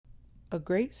A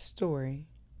great story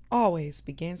always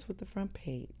begins with the front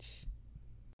page.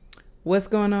 What's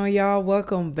going on, y'all?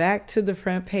 Welcome back to the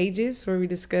Front Pages, where we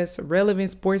discuss relevant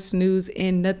sports news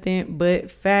and nothing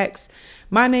but facts.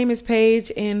 My name is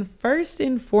Paige, and first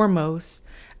and foremost,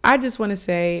 I just want to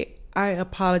say I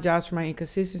apologize for my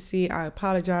inconsistency. I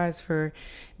apologize for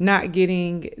not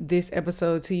getting this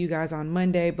episode to you guys on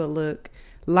Monday, but look,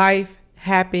 life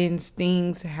happens,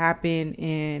 things happen,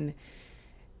 and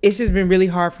it's just been really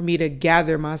hard for me to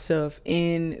gather myself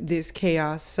in this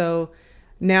chaos. So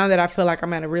now that I feel like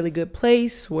I'm at a really good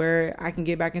place where I can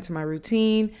get back into my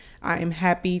routine, I am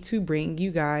happy to bring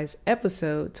you guys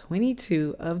episode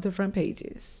 22 of the Front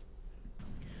Pages.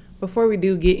 Before we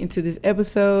do get into this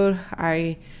episode,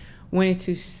 I wanted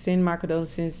to send my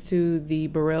condolences to the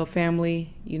Burrell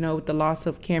family, with the loss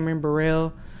of Cameron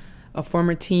Burrell, a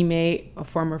former teammate, a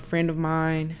former friend of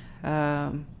mine.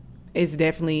 It's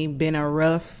definitely been a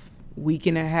rough week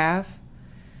and a half.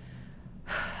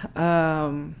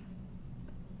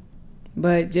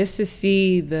 But just to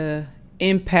see the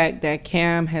impact that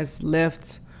Cam has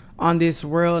left on this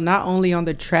world, not only on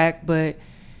the track, but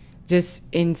just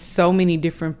in so many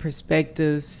different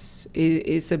perspectives,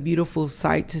 it's a beautiful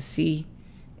sight to see.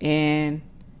 And,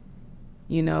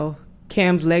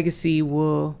 Cam's legacy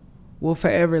will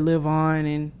forever live on.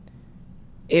 And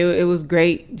it was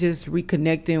great just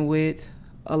reconnecting with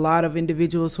a lot of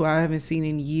individuals who I haven't seen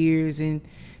in years, and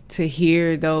to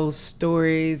hear those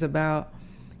stories about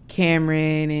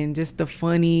Cameron and just the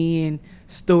funny and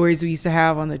stories we used to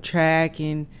have on the track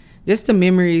and just the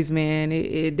memories, man.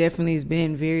 It definitely has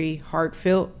been very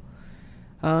heartfelt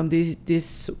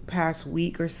this past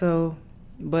week or so.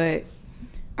 But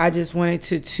I just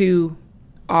wanted to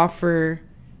offer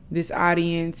this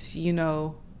audience,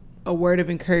 a word of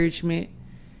encouragement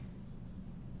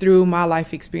through my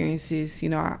life experiences.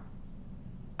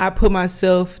 I put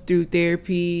myself through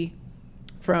therapy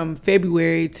from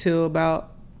February till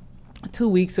about 2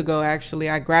 weeks ago. Actually,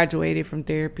 I graduated from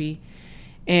therapy,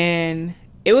 and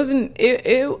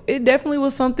it definitely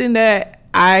was something that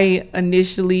I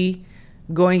initially,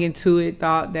 going into it,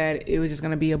 thought that it was just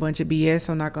gonna be a bunch of BS.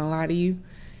 I'm not gonna lie to you.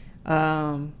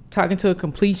 Talking to a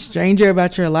complete stranger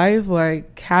about your life,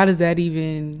 like, how does that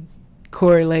even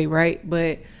correlate, right?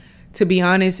 But to be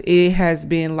honest, it has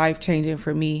been life-changing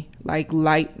for me, like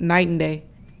night and day.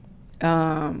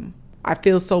 I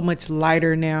feel so much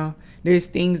lighter now. There's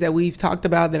things that we've talked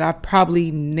about that I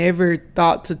probably never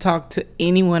thought to talk to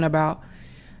anyone about.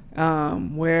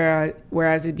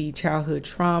 Whereas it be childhood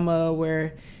trauma,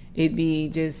 where it be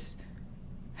just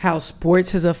how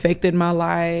sports has affected my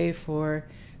life, or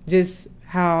just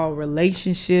how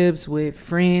relationships with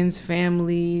friends,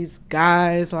 families,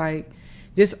 guys, like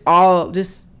just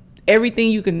everything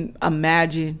you can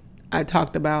imagine I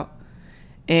talked about.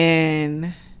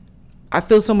 And I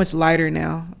feel so much lighter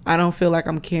now. I don't feel like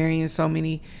I'm carrying so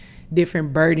many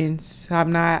different burdens. I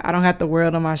don't have the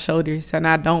world on my shoulders, and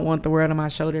I don't want the world on my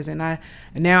shoulders. And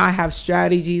now I have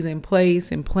strategies in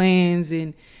place and plans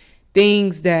and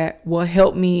things that will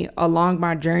help me along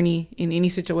my journey in any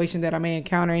situation that I may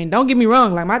encounter. And don't get me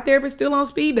wrong, like, my therapist still on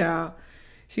speed dial.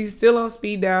 She's still on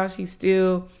speed dial. She's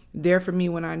still there for me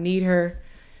when I need her.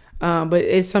 But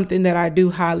it's something that I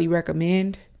do highly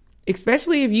recommend,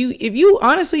 especially if you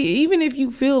honestly, even if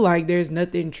you feel like there's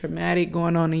nothing traumatic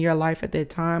going on in your life at that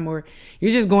time, or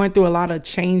you're just going through a lot of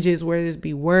changes, whether this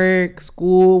be work,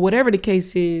 school, whatever the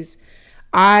case is,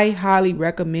 I highly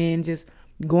recommend just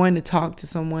going to talk to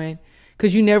someone,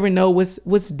 because you never know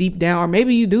what's deep down, or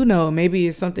maybe you do know. Maybe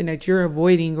it's something that you're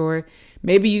avoiding, or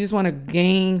maybe you just want to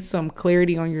gain some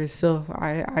clarity on yourself.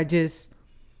 I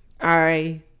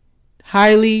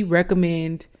highly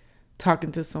recommend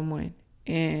talking to someone.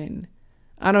 And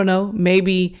I don't know,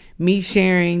 maybe me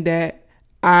sharing that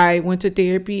I went to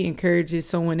therapy encourages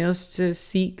someone else to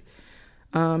seek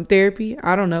therapy.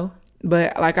 I don't know.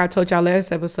 But like I told y'all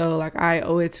last episode, like, I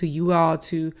owe it to you all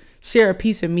to share a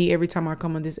piece of me every time I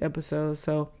come on this episode.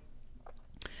 So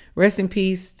rest in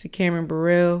peace to Cameron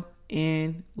Burrell,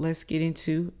 and let's get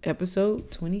into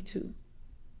episode 22.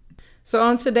 So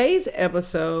on today's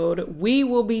episode, we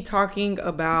will be talking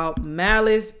about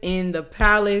Malice in the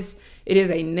Palace. It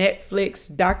is a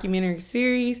Netflix documentary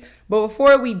series. But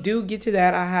before we do get to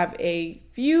that, I have a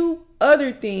few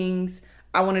other things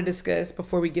I want to discuss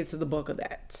before we get to the bulk of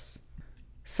that.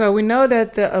 So we know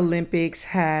that the Olympics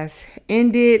has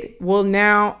ended. Well,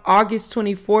 now August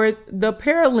 24th, the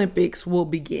Paralympics will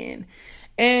begin.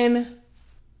 And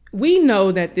we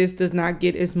know that this does not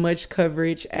get as much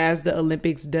coverage as the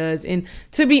Olympics does. And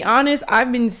to be honest,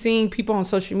 I've been seeing people on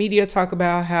social media talk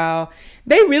about how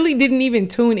they really didn't even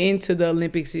tune into the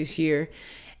Olympics this year.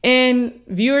 And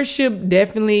viewership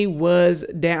definitely was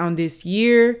down this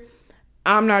year.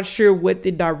 I'm not sure what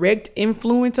the direct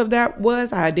influence of that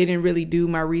was. I didn't really do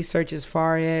my research as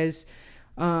far as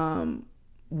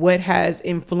what has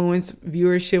influenced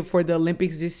viewership for the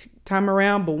Olympics this time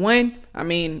around. But one, I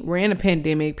mean, we're in a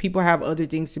pandemic. People have other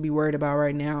things to be worried about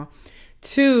right now.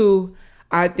 Two,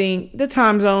 I think the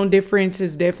time zone difference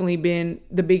has definitely been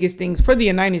the biggest things for the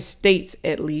United States,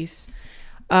 at least.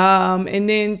 And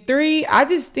then three, I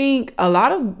just think a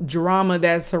lot of drama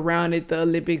that surrounded the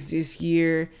Olympics this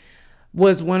year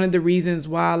was one of the reasons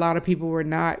why a lot of people were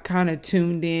not kind of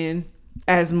tuned in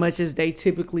as much as they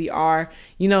typically are.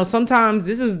 You know, sometimes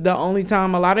this is the only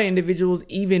time a lot of individuals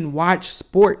even watch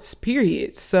sports,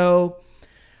 period. So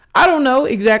I don't know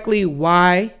exactly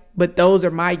why, but those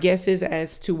are my guesses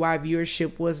as to why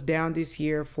viewership was down this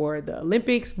year for the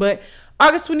Olympics. But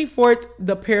August 24th,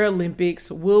 the Paralympics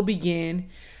will begin.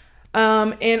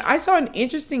 And I saw an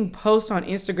interesting post on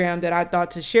Instagram that I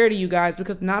thought to share to you guys,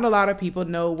 because not a lot of people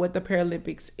know what the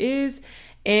Paralympics is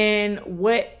and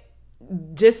what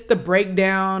just the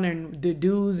breakdown and the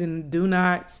do's and do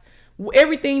nots,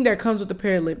 everything that comes with the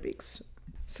Paralympics.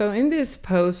 So in this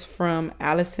post from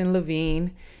Allison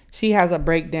Levine, she has a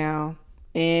breakdown,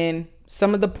 and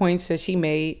some of the points that she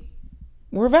made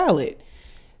were valid.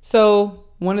 So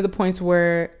one of the points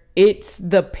were, it's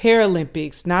the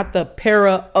Paralympics, not the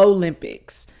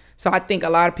Para-Olympics. So I think a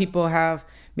lot of people have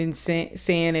been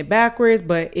saying it backwards,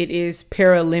 but it is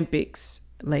Paralympics,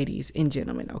 ladies and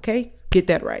gentlemen. Okay, get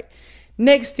that right.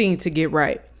 Next thing to get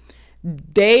right,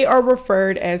 they are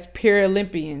referred as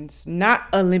Paralympians, not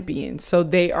Olympians. So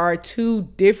they are two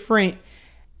different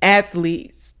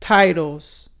athletes,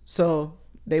 titles. So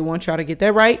they want y'all to get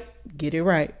that right. Get it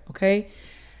right. Okay.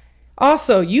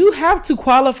 Also, you have to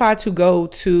qualify to go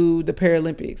to the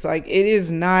Paralympics. Like, it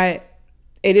is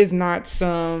not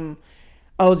some,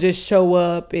 oh, just show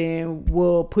up and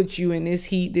we'll put you in this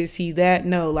heat, that.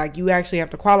 No, like, you actually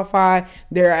have to qualify.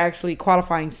 There are actually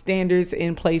qualifying standards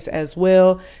in place as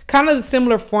well. Kind of the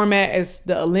similar format as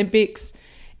the Olympics.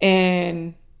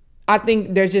 And I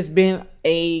think there's just been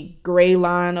a gray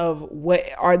line of what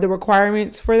are the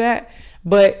requirements for that.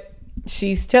 But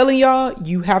she's telling y'all,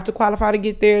 you have to qualify to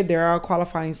get there. There are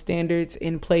qualifying standards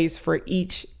in place for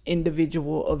each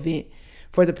individual event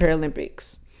for the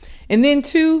Paralympics. And then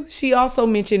two, she also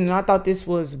mentioned, and I thought this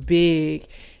was big,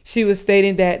 she was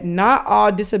stating that not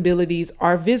all disabilities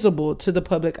are visible to the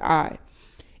public eye.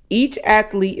 Each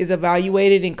athlete is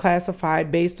evaluated and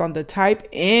classified based on the type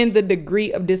and the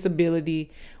degree of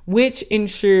disability, which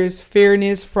ensures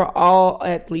fairness for all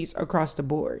athletes across the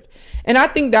board. And I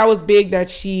think that was big that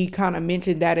she kind of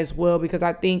mentioned that as well, because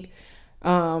I think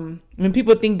when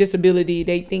people think disability,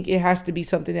 they think it has to be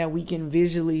something that we can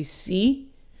visually see,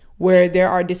 where there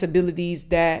are disabilities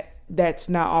that's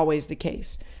not always the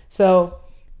case. So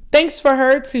thanks for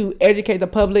her to educate the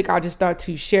public. I just thought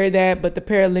to share that. But the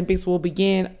Paralympics will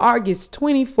begin August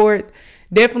 24th.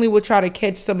 Definitely will try to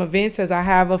catch some events, as I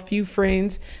have a few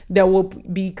friends that will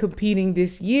be competing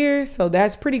this year. So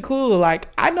that's pretty cool. Like,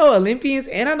 I know Olympians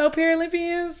and I know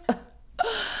Paralympians.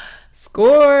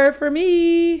 Score for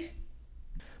me.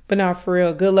 But now, for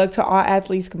real, good luck to all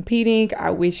athletes competing.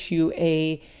 I wish you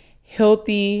a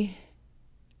healthy,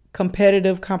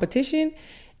 competitive competition,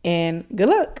 and good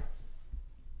luck.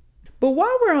 But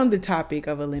while we're on the topic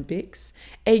of Olympics,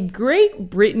 a Great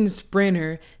Britain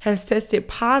sprinter has tested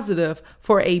positive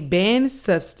for a banned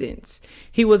substance.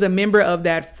 He was a member of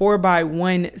that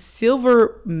 4x1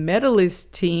 silver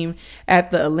medalist team at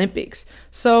the Olympics.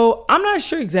 So I'm not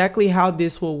sure exactly how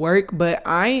this will work, but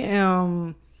I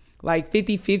am like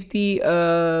 50-50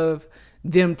 of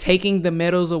them taking the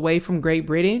medals away from Great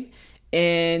Britain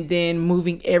and then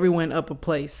moving everyone up a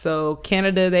place. So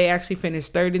Canada, they actually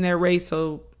finished third in their race,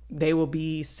 so they will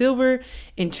be silver,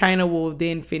 and China will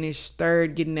then finish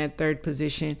third, getting that third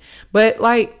position. But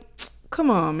like, come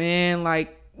on, man.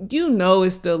 Like, you know,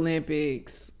 it's the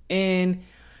Olympics, and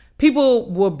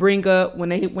people will bring up when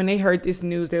they heard this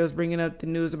news, they was bringing up the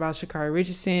news about Sha'Carri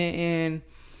Richardson, and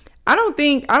I don't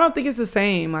think it's the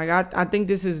same. Like, I think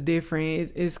this is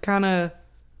different. It's kind of,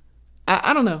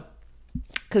 I don't know.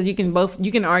 Because you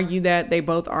can argue that they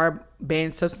both are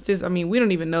banned substances. I mean, we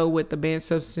don't even know what the banned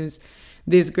substance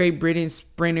this Great Britain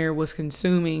sprinter was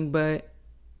consuming, but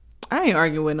I ain't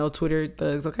arguing with no Twitter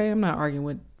thugs, okay? I'm not arguing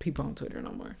with people on Twitter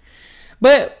no more.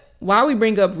 But while we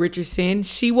bring up Richardson,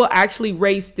 she will actually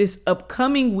race this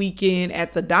upcoming weekend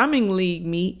at the Diamond League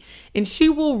meet, and she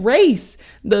will race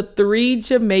the 3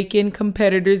 Jamaican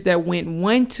competitors that went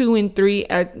 1, 2, and 3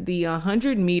 at the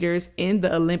 100 meters in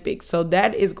the Olympics. So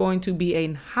that is going to be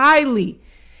a highly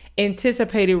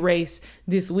anticipated race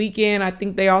this weekend. I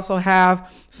think they also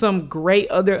have some great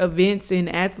other events and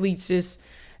athletes just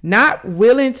not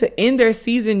willing to end their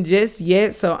season just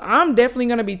yet. So I'm definitely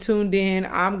going to be tuned in.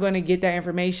 I'm going to get that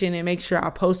information and make sure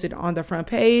I post it on the front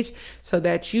page so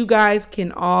that you guys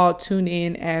can all tune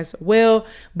in as well.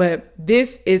 But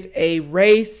this is a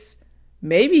race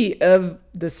maybe of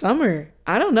the summer.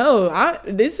 I don't know.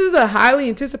 This is a highly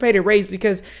anticipated race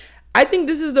because I think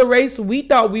this is the race we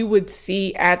thought we would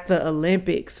see at the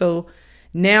Olympics. So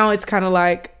now it's kind of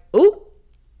like, ooh,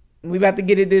 we about to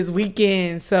get it this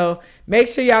weekend. So make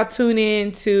sure y'all tune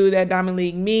in to that Diamond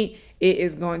League meet. It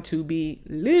is going to be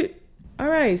lit. All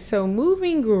right, so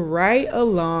moving right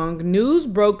along, news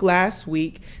broke last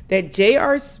week that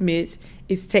J.R. Smith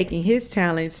is taking his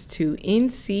talents to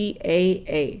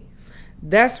NCAA.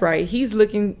 That's right. He's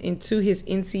looking into his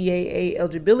NCAA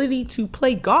eligibility to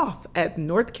play golf at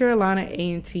North Carolina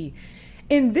A&T.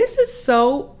 And this is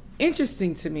so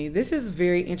interesting to me. This is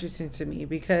very interesting to me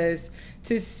because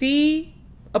to see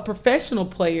a professional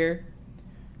player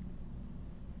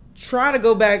try to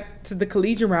go back to the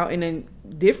collegiate route in a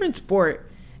different sport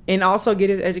and also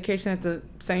get his education at the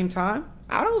same time,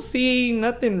 I don't see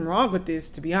nothing wrong with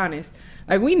this, to be honest.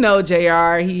 Like, we know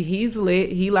JR, he's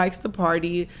lit. He likes to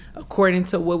party, according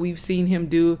to what we've seen him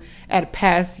do at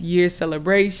past year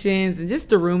celebrations and just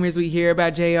the rumors we hear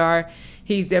about JR.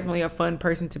 He's definitely a fun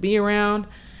person to be around.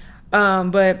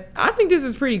 But I think this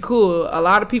is pretty cool. A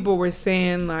lot of people were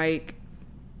saying, like,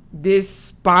 this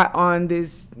spot on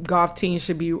this golf team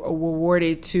should be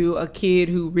awarded to a kid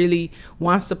who really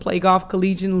wants to play golf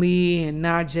collegiately and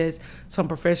not just some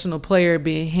professional player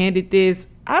being handed this.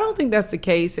 I don't think that's the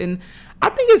case. And I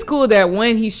think it's cool that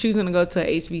when he's choosing to go to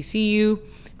HBCU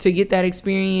to get that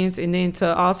experience and then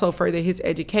to also further his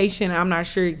education. I'm not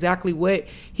sure exactly what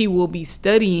he will be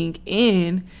studying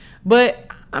in, but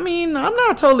I mean, I'm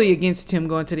not totally against him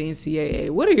going to the NCAA.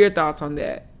 What are your thoughts on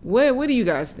that? What do you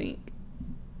guys think?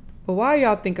 But while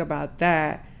y'all think about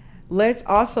that, let's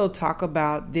also talk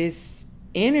about this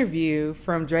interview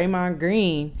from Draymond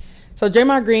Green. So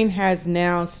Draymond Green has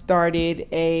now started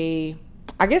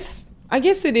I guess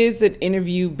it is an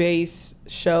interview-based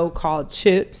show called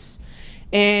Chips.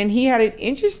 And he had an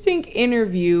interesting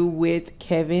interview with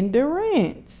Kevin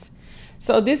Durant.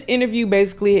 So this interview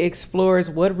basically explores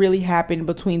what really happened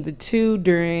between the two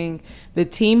during the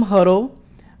team huddle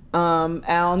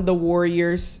on the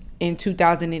Warriors in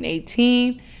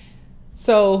 2018.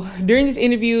 So during this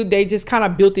interview, they just kind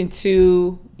of built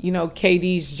into,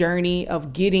 KD's journey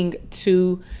of getting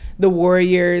to the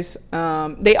Warriors.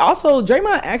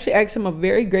 Draymond actually asked him a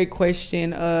very great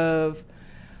question of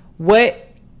what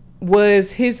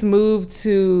was his move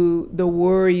to the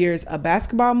Warriors a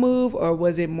basketball move or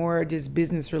was it more just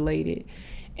business related?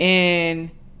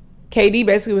 And KD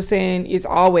basically was saying it's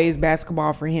always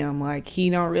basketball for him. Like, he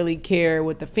don't really care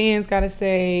what the fans got to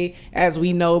say, as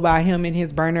we know by him and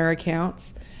his burner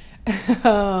accounts.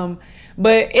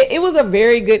 But it was a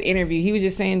very good interview. He was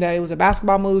just saying that it was a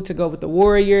basketball move to go with the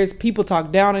Warriors. People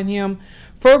talked down on him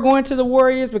for going to the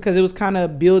Warriors because it was kind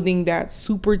of building that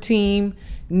super team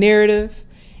narrative.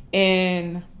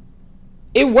 And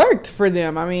it worked for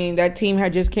them. I mean, that team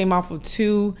had just came off of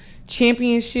 2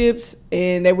 championships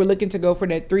and they were looking to go for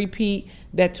that three-peat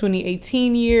that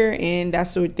 2018 year, and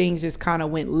that's where things just kind of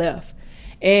went left.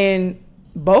 And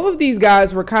both of these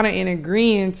guys were kind of in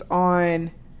agreement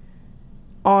on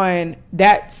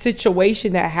that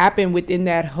situation that happened within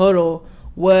that huddle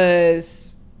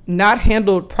was not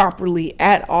handled properly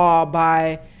at all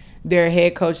by their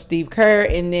head coach Steve Kerr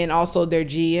and then also their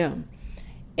GM.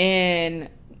 And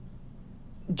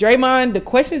Draymond, the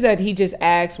questions that he just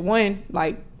asked, one,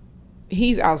 like,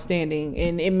 he's outstanding.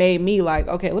 And it made me like,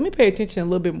 okay, let me pay attention a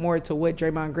little bit more to what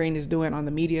Draymond Green is doing on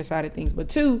the media side of things. But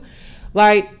 2,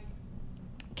 like,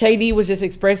 KD was just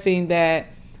expressing that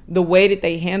the way that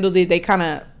they handled it, they kind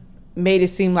of made it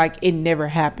seem like it never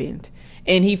happened.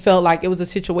 And he felt like it was a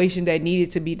situation that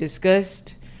needed to be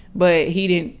discussed, but he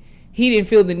didn't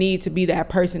feel the need to be that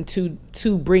person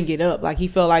to bring it up. Like, he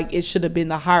felt like it should have been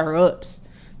the higher ups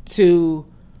to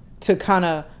kind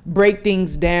of break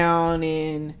things down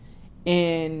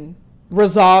and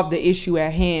resolve the issue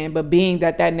at hand. But being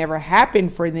that never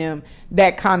happened for them,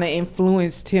 that kind of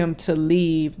influenced him to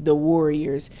leave the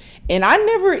Warriors. And I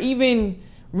never even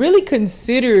really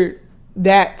considered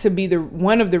that to be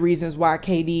one of the reasons why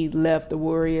KD left the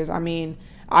Warriors. I mean,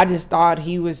 I just thought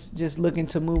he was just looking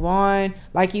to move on.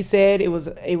 Like he said, it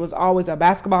was always a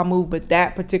basketball move, but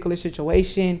that particular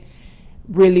situation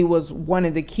really was one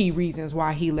of the key reasons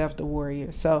why he left the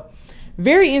Warriors. So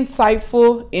very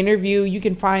insightful interview. You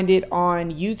can find it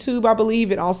on YouTube, I believe,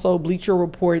 and also Bleacher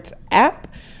Report's app.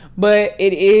 But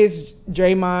it is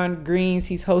Draymond Green's.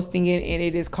 He's hosting it, and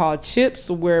it is called Chips,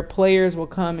 where players will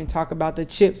come and talk about the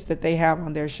chips that they have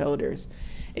on their shoulders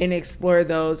and explore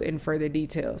those in further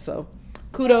detail. So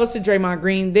kudos to Draymond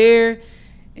Green there.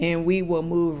 And we will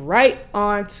move right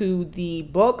on to the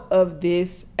bulk of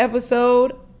this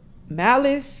episode,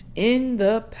 Malice in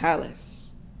the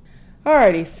Palace.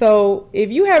 Alrighty, so if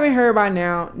you haven't heard by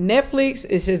now, Netflix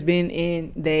has just been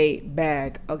in they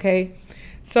bag, okay?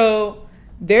 So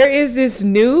there is this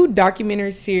new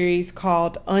documentary series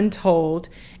called Untold,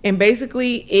 and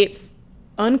basically it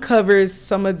uncovers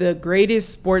some of the greatest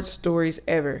sports stories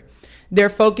ever. Their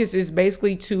focus is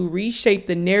basically to reshape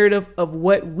the narrative of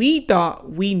what we thought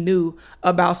we knew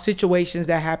about situations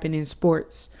that happen in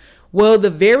sports. Well, the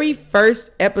very first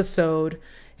episode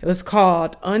was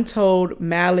called Untold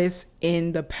Malice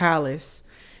in the Palace.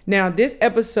 Now, this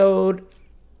episode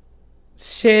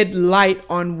shed light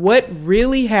on what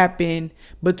really happened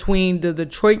between the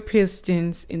Detroit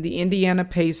Pistons and the Indiana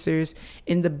Pacers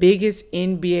in the biggest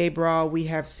NBA brawl we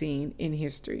have seen in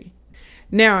history.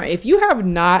 Now, if you have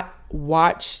not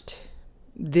watched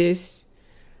this,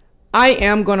 I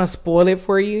am going to spoil it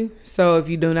for you. So if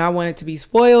you do not want it to be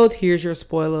spoiled, here's your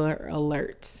spoiler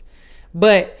alerts.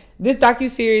 But this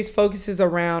docuseries focuses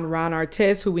around Ron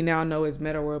Artest, who we now know as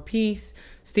Metta World Peace,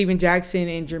 Steven Jackson,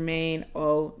 and Jermaine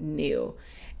O'Neal.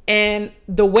 And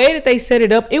the way that they set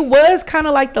it up, it was kind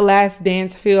of like The Last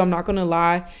Dance feel, I'm not going to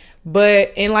lie.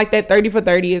 But in like that 30 for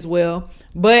 30 as well.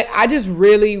 But I just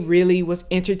really was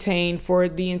entertained for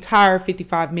the entire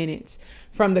 55 minutes.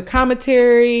 From the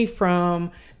commentary,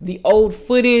 from the old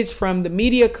footage, from the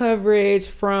media coverage,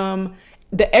 from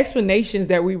the explanations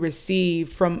that we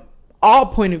received from all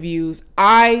point of views.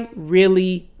 I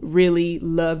really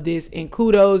love this. And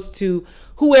kudos to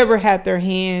whoever had their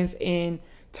hands in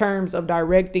terms of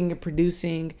directing and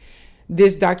producing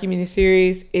this documentary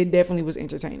series. It definitely was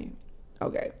entertaining.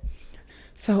 Okay.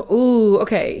 So,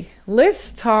 okay.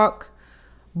 Let's talk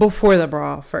before the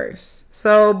brawl first.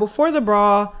 So, before the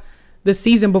brawl, the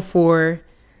season before,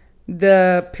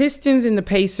 the Pistons and the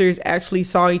Pacers actually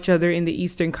saw each other in the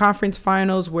Eastern Conference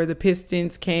Finals, where the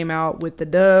Pistons came out with the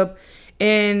dub.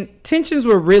 And tensions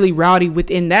were really rowdy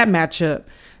within that matchup.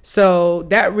 So,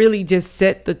 that really just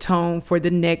set the tone for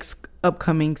the next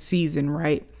upcoming season,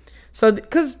 right? So,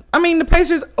 because, I mean, the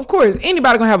Pacers, of course,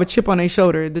 anybody gonna have a chip on their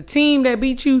shoulder. The team that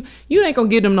beat you, you ain't gonna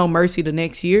give them no mercy the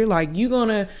next year. Like, you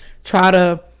gonna try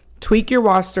to tweak your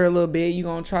roster a little bit. You're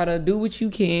gonna try to do what you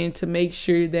can to make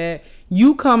sure that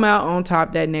you come out on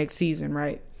top that next season,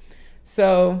 right?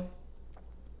 So,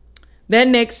 that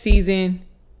next season,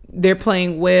 they're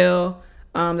playing well.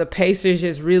 The Pacers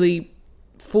just really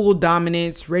full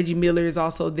dominance. Reggie Miller is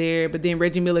also there, but then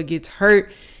Reggie Miller gets hurt.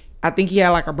 I think he had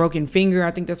like a broken finger.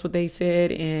 I think that's what they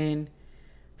said. And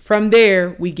from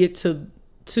there, we get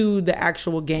to the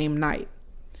actual game night.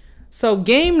 So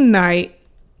game night,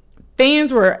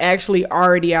 fans were actually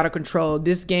already out of control.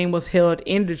 This game was held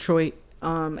in Detroit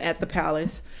at the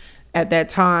Palace at that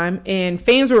time. And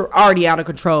fans were already out of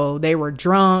control. They were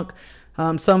drunk.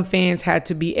 Some fans had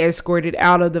to be escorted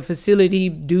out of the facility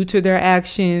due to their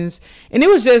actions. And it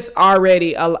was just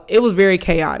already, it was very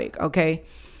chaotic, okay?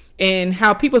 And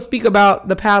how people speak about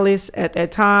the Palace at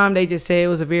that time, they just say it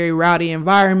was a very rowdy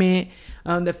environment.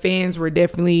 The fans were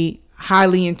definitely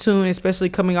highly in tune, especially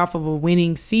coming off of a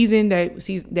winning season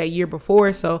that year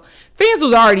before. So fans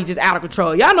was already just out of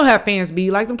control. Y'all know how fans be,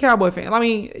 like them Cowboy fans. I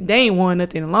mean, they ain't won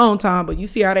nothing in a long time, but you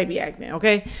see how they be acting,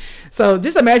 okay? So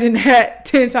just imagine that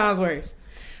 10 times worse.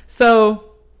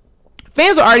 So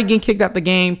fans were already getting kicked out the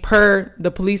game per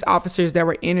the police officers that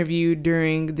were interviewed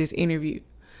during this interview.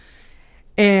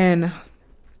 And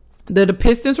the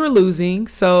Pistons were losing.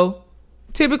 So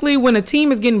typically when a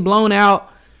team is getting blown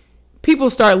out, people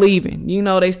start leaving. You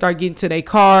know, they start getting to their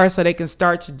car so they can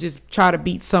start to just try to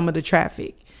beat some of the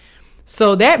traffic.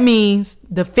 So that means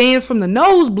the fans from the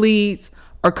nosebleeds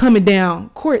are coming down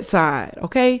courtside,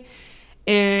 okay?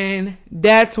 And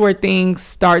that's where things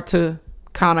start to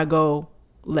kind of go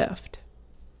left.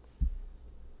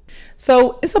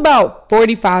 So it's about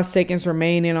 45 seconds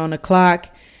remaining on the clock.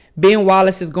 Ben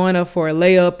Wallace is going up for a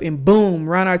layup, and boom,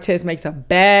 Ron Artest makes a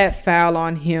bad foul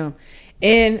on him.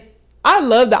 And I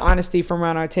love the honesty from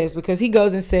Ron Artest, because he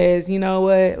goes and says, you know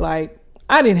what, like,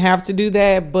 I didn't have to do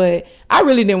that, but I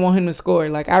really didn't want him to score.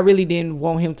 Like, I really didn't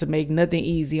want him to make nothing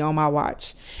easy on my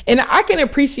watch. And I can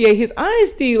appreciate his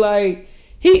honesty. Like,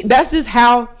 that's just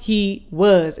how he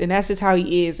was, and that's just how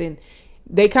he is. And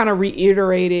they kind of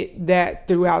reiterated that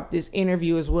throughout this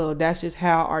interview as well. That's just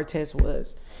how Artest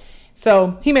was.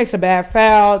 So he makes a bad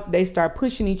foul. They start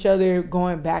pushing each other,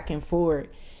 going back and forth.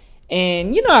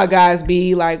 And you know how guys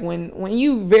be like when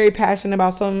you very passionate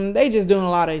about something, they just doing a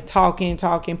lot of talking,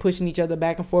 pushing each other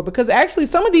back and forth. Because actually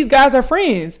some of these guys are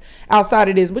friends outside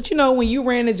of this. But you know, when you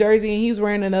wearing a jersey and he's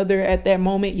wearing another at that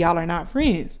moment, y'all are not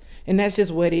friends. And that's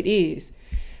just what it is.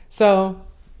 So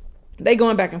they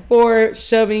going back and forth,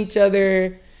 shoving each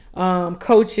other,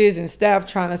 coaches and staff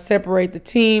trying to separate the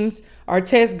teams.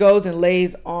 Artest goes and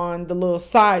lays on the little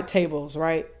side tables,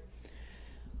 right?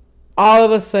 All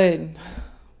of a sudden,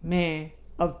 man,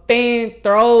 a fan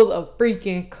throws a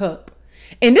freaking cup.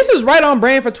 And this is right on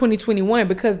brand for 2021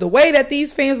 because the way that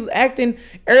these fans was acting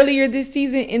earlier this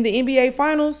season in the NBA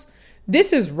Finals,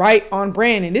 this is right on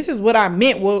brand. And this is what I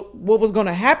meant, what was going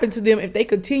to happen to them if they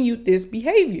continued this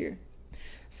behavior.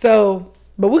 So,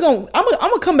 but I'm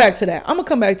gonna come back to that. I'm going to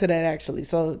come back to that actually.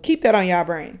 So keep that on y'all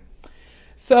brain.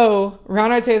 So Ron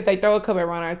Artest, they throw a cup at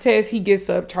Ron Artest. He gets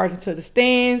up, charging to the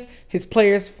stands. His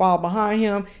players fall behind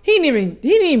him. He didn't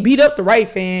even beat up the right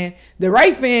fan. The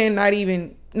right fan not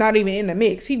even in the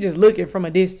mix. He just looking from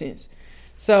a distance.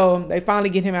 So they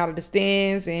finally get him out of the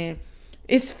stands, and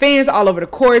it's fans all over the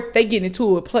court. They get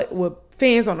into it with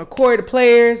fans on the court, the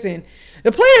players, and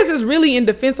the players is really in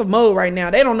defensive mode right now.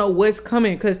 They don't know what's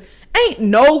coming because ain't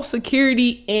no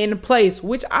security in place,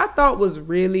 which I thought was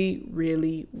really,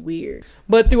 really weird.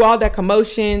 But through all that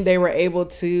commotion, they were able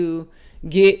to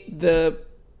get the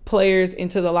players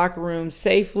into the locker room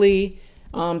safely.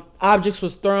 Objects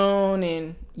was thrown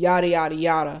and yada, yada,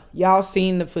 yada. Y'all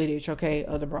seen the footage, okay,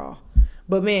 of the brawl.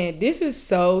 But man, this is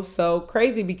so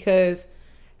crazy because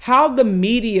how the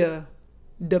media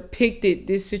depicted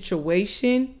this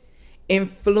situation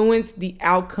influenced the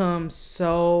outcome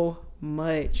so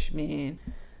much, man.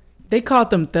 They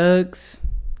called them thugs.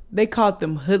 They called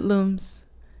them hoodlums.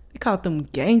 They called them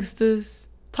gangsters.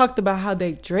 Talked about how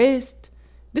they dressed.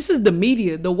 This is the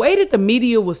media. The way that the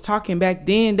media was talking back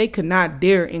then, they could not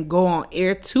dare and go on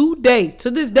air to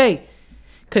this day,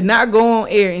 could not go on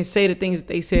air and say the things that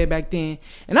they said back then.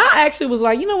 And I actually was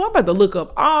like, you know, I'm about to look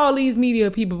up all these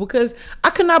media people because I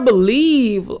could not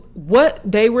believe what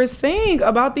they were saying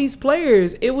about these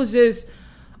players. It was just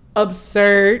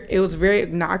absurd. It was very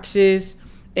obnoxious.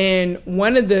 And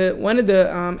one of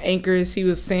the anchors, he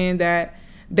was saying that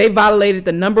they violated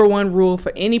the number one rule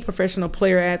for any professional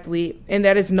player athlete, and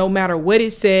that is no matter what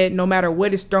is said, no matter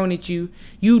what is thrown at you,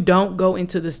 you don't go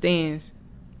into the stands.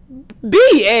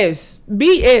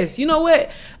 BS. You know what?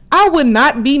 I would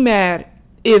not be mad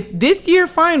if this year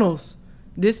finals,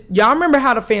 y'all remember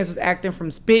how the fans was acting from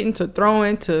spitting to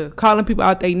throwing to calling people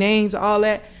out their names, all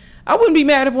that. I wouldn't be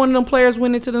mad if one of them players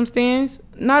went into them stands.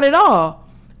 Not at all.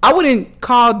 I wouldn't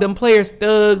call them players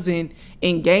thugs and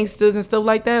gangsters and stuff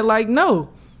like that. Like, no.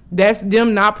 That's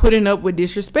them not putting up with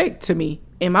disrespect to me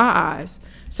in my eyes.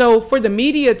 So for the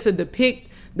media to depict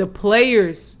the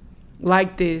players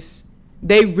like this,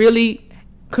 they really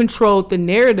controlled the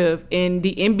narrative. And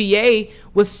the NBA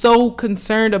was so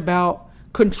concerned about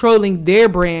controlling their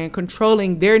brand,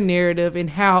 controlling their narrative, and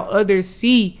how others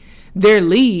see their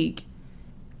league.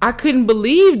 I couldn't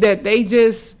believe that they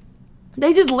just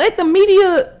let the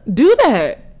media do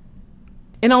that.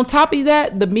 And on top of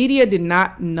that, the media did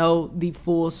not know the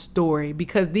full story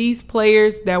because these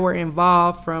players that were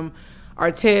involved, from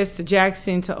Artest to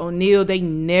Jackson to O'Neal, they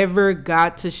never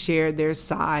got to share their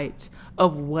sides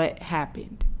of what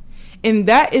happened. And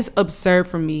that is absurd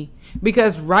for me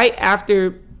because right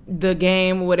after the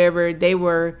game, whatever, they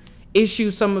were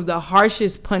issued some of the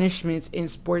harshest punishments in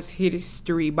sports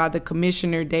history by the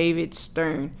commissioner, David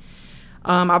Stern.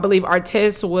 I believe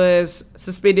Artest was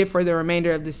suspended for the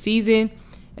remainder of the season.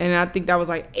 And I think that was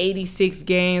like 86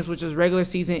 games, which was regular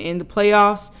season in the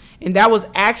playoffs. And that was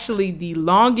actually the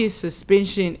longest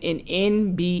suspension in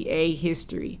NBA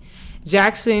history.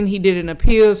 Jackson, he did an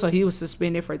appeal, so he was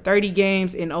suspended for 30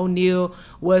 games. And O'Neal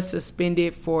was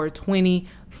suspended for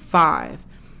 25.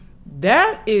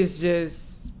 That's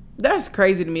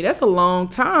crazy to me. That's a long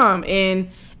time. And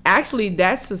actually,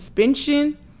 that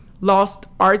suspension lost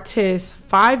Artest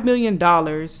 $5 million.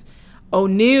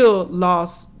 O'Neal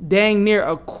lost dang near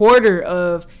a quarter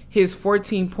of his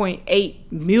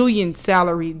 $14.8 million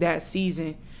salary that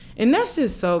season. And that's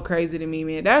just so crazy to me,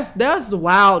 man. That's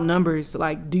wild numbers.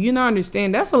 Like, do you not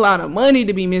understand? That's a lot of money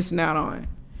to be missing out on.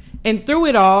 And through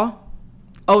it all,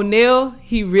 O'Neal,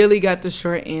 he really got the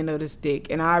short end of the stick.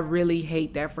 And I really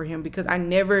hate that for him because I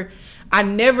never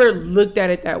looked at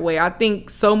it that way. I think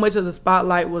so much of the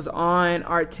spotlight was on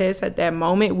Artest at that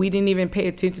moment. We didn't even pay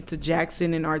attention to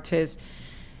Jackson and Artest.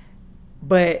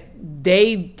 But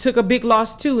they took a big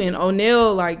loss too. And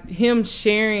O'Neal, like him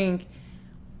sharing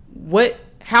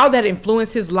how that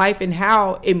influenced his life and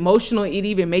how emotional it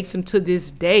even makes him to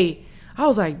this day. I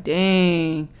was like,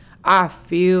 dang. I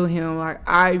feel him. Like,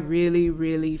 I really,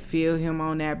 really feel him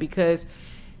on that, because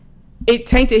it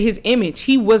tainted his image.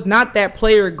 He was not that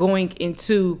player going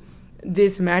into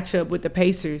this matchup with the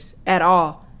Pacers at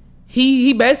all.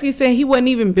 He basically said he wasn't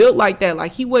even built like that.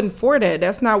 Like, he wasn't for that.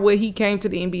 That's not what he came to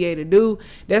the NBA to do.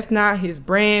 That's not his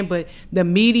brand. But the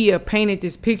media painted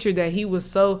this picture that he was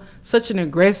such an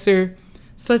aggressor,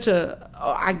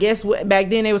 I guess back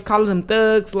then they was calling them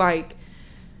thugs. Like,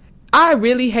 I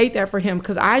really hate that for him,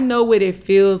 because I know what it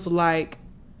feels like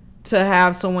to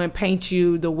have someone paint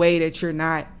you the way that you're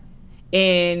not.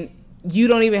 And you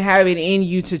don't even have it in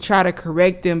you to try to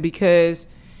correct them, because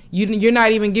you're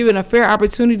not even given a fair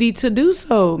opportunity to do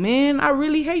so, man. I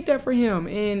really hate that for him.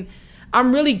 And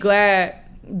I'm really glad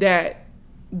that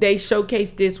they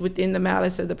showcased this within the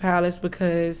Malice of the Palace,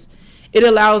 because it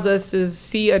allows us to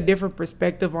see a different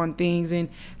perspective on things, and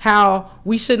how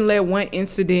we shouldn't let one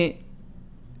incident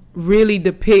really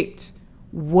depict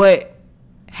what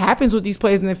happens with these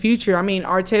players in the future. I mean,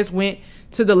 Artest went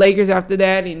to the Lakers after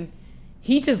that, and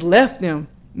he just left them.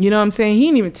 You know what I'm saying? He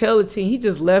didn't even tell the team. He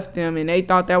just left them, and they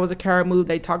thought that was a coward move.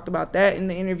 They talked about that in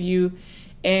the interview,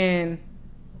 and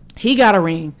he got a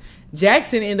ring.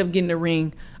 Jackson ended up getting a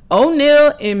ring.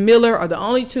 O'Neal and Miller are the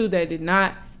only two that did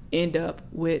not end up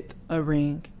with a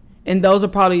ring, and those are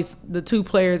probably the two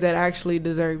players that actually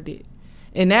deserved it.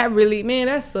 And that really, man,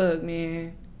 that sucked,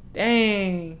 man.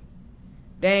 Dang,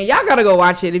 y'all gotta go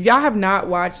watch it. If y'all have not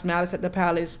watched Malice at the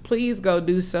Palace, please go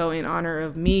do so in honor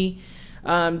of me.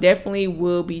 Definitely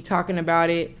will be talking about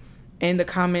it in the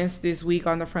comments this week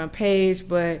on the front page.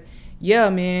 But yeah,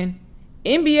 man,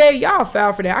 NBA, y'all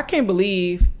foul for that. I can't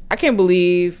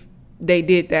believe they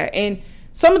did that. And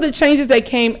some of the changes that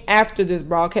came after this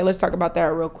brawl. Okay, let's talk about that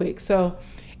real quick. So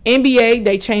NBA,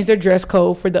 they changed their dress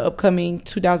code for the upcoming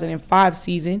 2005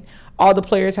 season. All the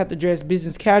players have to dress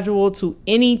business casual to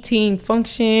any team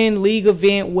function, league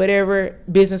event, whatever.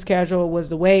 Business casual was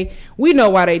the way. We know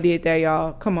why they did that,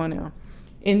 y'all. Come on now.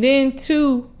 And then,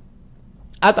 two,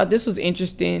 I thought this was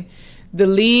interesting. The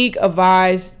league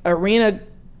advised arena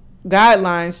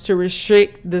guidelines to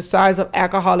restrict the size of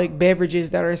alcoholic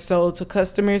beverages that are sold to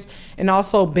customers, and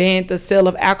also banned the sale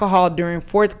of alcohol during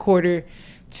fourth quarter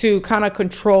to kind of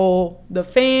control the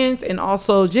fans, and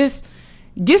also just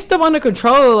get stuff under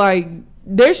control. Like,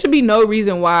 there should be no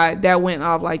reason why that went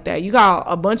off like that. You got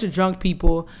a bunch of drunk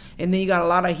people, and then you got a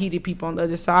lot of heated people on the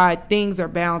other side. Things are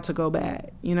bound to go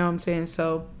bad. You know what I'm saying?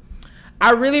 So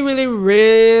I really, really,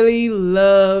 really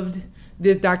loved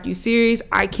this docuseries.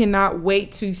 I cannot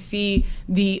wait to see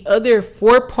the other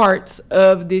 4 parts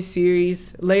of this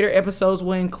series. Later episodes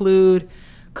will include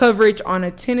coverage on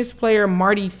a tennis player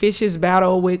Marty Fish's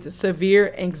battle with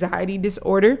severe anxiety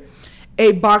disorder,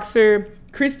 a boxer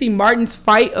Christy Martin's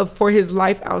fight for his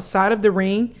life outside of the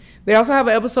ring. They also have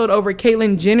an episode over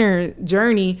Caitlyn Jenner's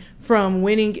journey from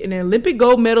winning an Olympic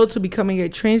gold medal to becoming a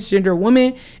transgender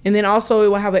woman. And then also it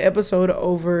will have an episode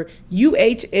over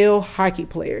UHL hockey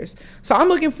players. So I'm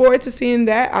looking forward to seeing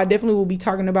that. I definitely will be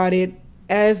talking about it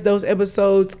as those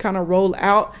episodes kind of roll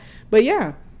out. But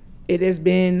yeah, it has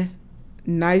been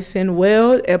nice and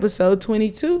well, episode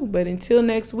 22. But until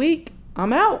next week,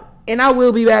 I'm out. And I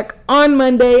will be back on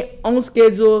Monday on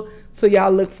schedule. So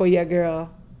y'all look for your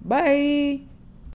girl. Bye.